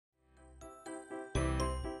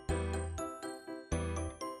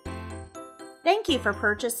Thank you for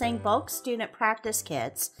purchasing bulk student practice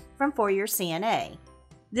kits from For Your CNA.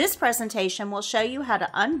 This presentation will show you how to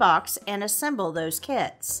unbox and assemble those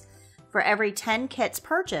kits. For every 10 kits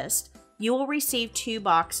purchased, you will receive 2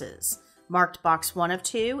 boxes, marked Box 1 of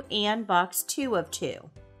 2 and Box 2 of 2.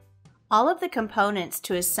 All of the components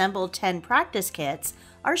to assemble 10 practice kits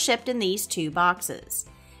are shipped in these 2 boxes.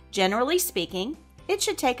 Generally speaking, it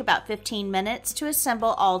should take about 15 minutes to assemble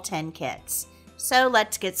all 10 kits. So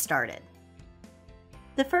let's get started.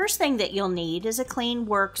 The first thing that you'll need is a clean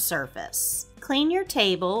work surface. Clean your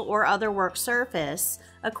table or other work surface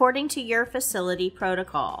according to your facility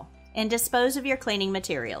protocol and dispose of your cleaning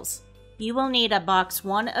materials. You will need a Box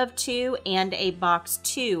 1 of 2 and a Box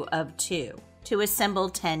 2 of 2 to assemble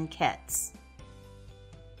 10 kits.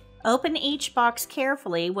 Open each box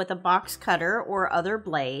carefully with a box cutter or other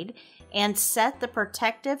blade and set the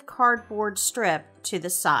protective cardboard strip to the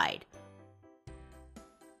side.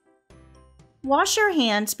 Wash your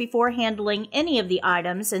hands before handling any of the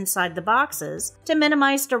items inside the boxes to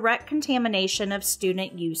minimize direct contamination of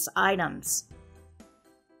student use items.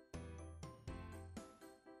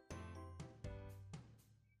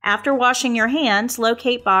 After washing your hands,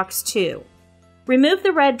 locate Box 2. Remove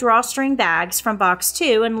the red drawstring bags from Box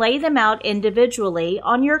 2 and lay them out individually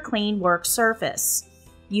on your clean work surface.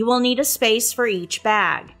 You will need a space for each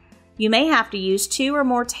bag. You may have to use 2 or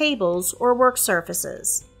more tables or work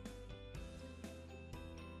surfaces.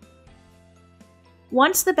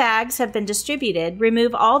 Once the bags have been distributed,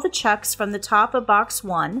 remove all the chucks from the top of Box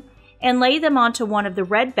 1 and lay them onto one of the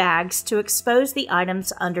red bags to expose the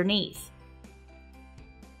items underneath.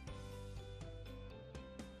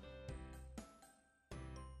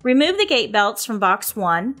 Remove the gate belts from Box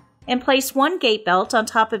 1 and place one gate belt on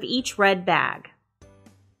top of each red bag.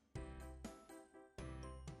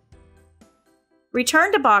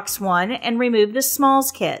 Return to Box 1 and remove the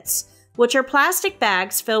Smalls kits, which are plastic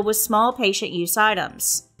bags filled with small patient use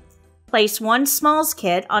items. Place one Smalls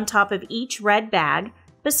kit on top of each red bag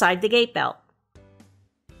beside the gate belt.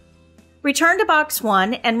 Return to Box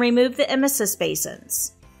 1 and remove the emesis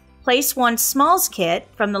basins. Place one Smalls kit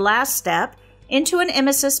from the last step into an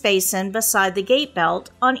emesis basin beside the gate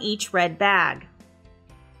belt on each red bag.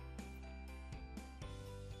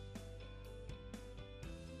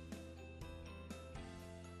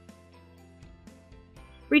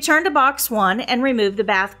 Return to Box 1 and remove the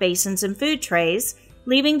bath basins and food trays,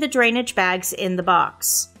 leaving the drainage bags in the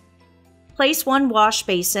box. Place one wash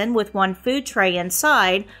basin with one food tray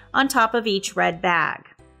inside on top of each red bag.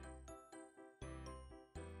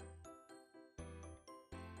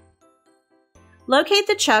 Locate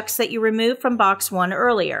the chucks that you removed from Box 1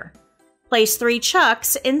 earlier. Place 3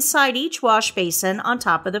 chucks inside each wash basin on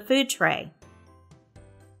top of the food tray.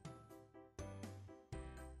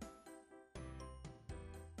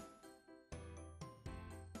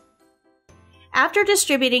 After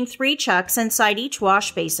distributing 3 chucks inside each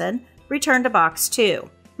wash basin, return to Box 2.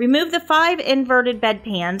 Remove the 5 inverted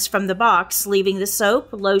bedpans from the box, leaving the soap,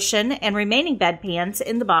 lotion, and remaining bedpans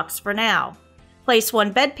in the box for now. Place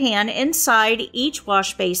one bedpan inside each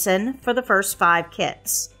wash basin for the first 5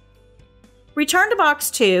 kits. Return to Box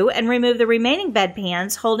 2 and remove the remaining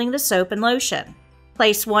bedpans holding the soap and lotion.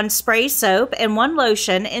 Place one spray soap and one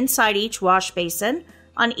lotion inside each wash basin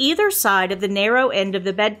on either side of the narrow end of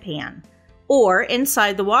the bedpan, or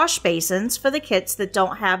inside the wash basins for the kits that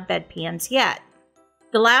don't have bedpans yet.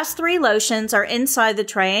 The last 3 lotions are inside the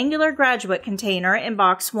triangular graduate container in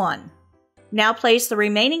Box 1. Now place the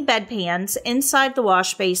remaining bedpans inside the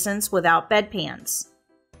wash basins without bedpans.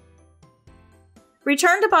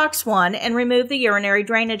 Return to Box 1 and remove the urinary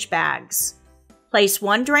drainage bags. Place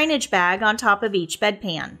one drainage bag on top of each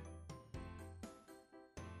bedpan.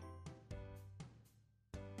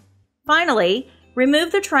 Finally,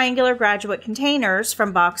 remove the triangular graduate containers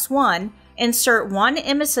from Box 1, insert one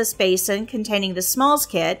emesis basin containing the Smalls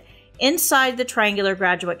kit inside the triangular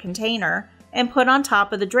graduate container, and put on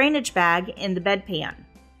top of the drainage bag in the bedpan.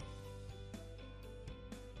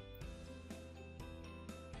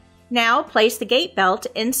 Now place the gate belt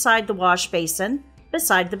inside the wash basin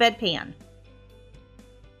beside the bedpan.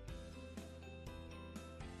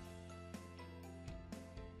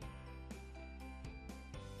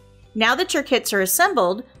 Now that your kits are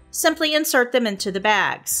assembled, simply insert them into the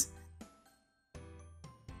bags.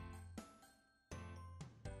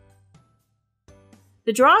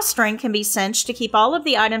 The drawstring can be cinched to keep all of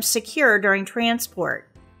the items secure during transport.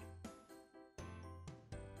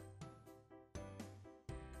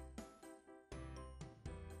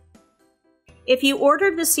 If you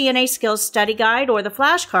ordered the CNA Skills Study Guide or the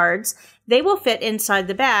flashcards, they will fit inside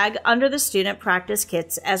the bag under the student practice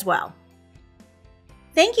kits as well.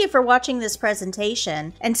 Thank you for watching this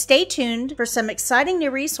presentation, and stay tuned for some exciting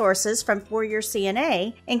new resources from 4-Year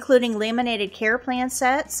CNA, including laminated care plan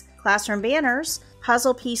sets, classroom banners,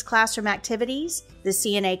 puzzle piece classroom activities, the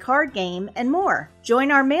CNA card game, and more.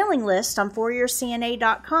 Join our mailing list on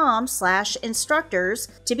 4yearcna.com/instructors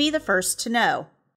to be the first to know.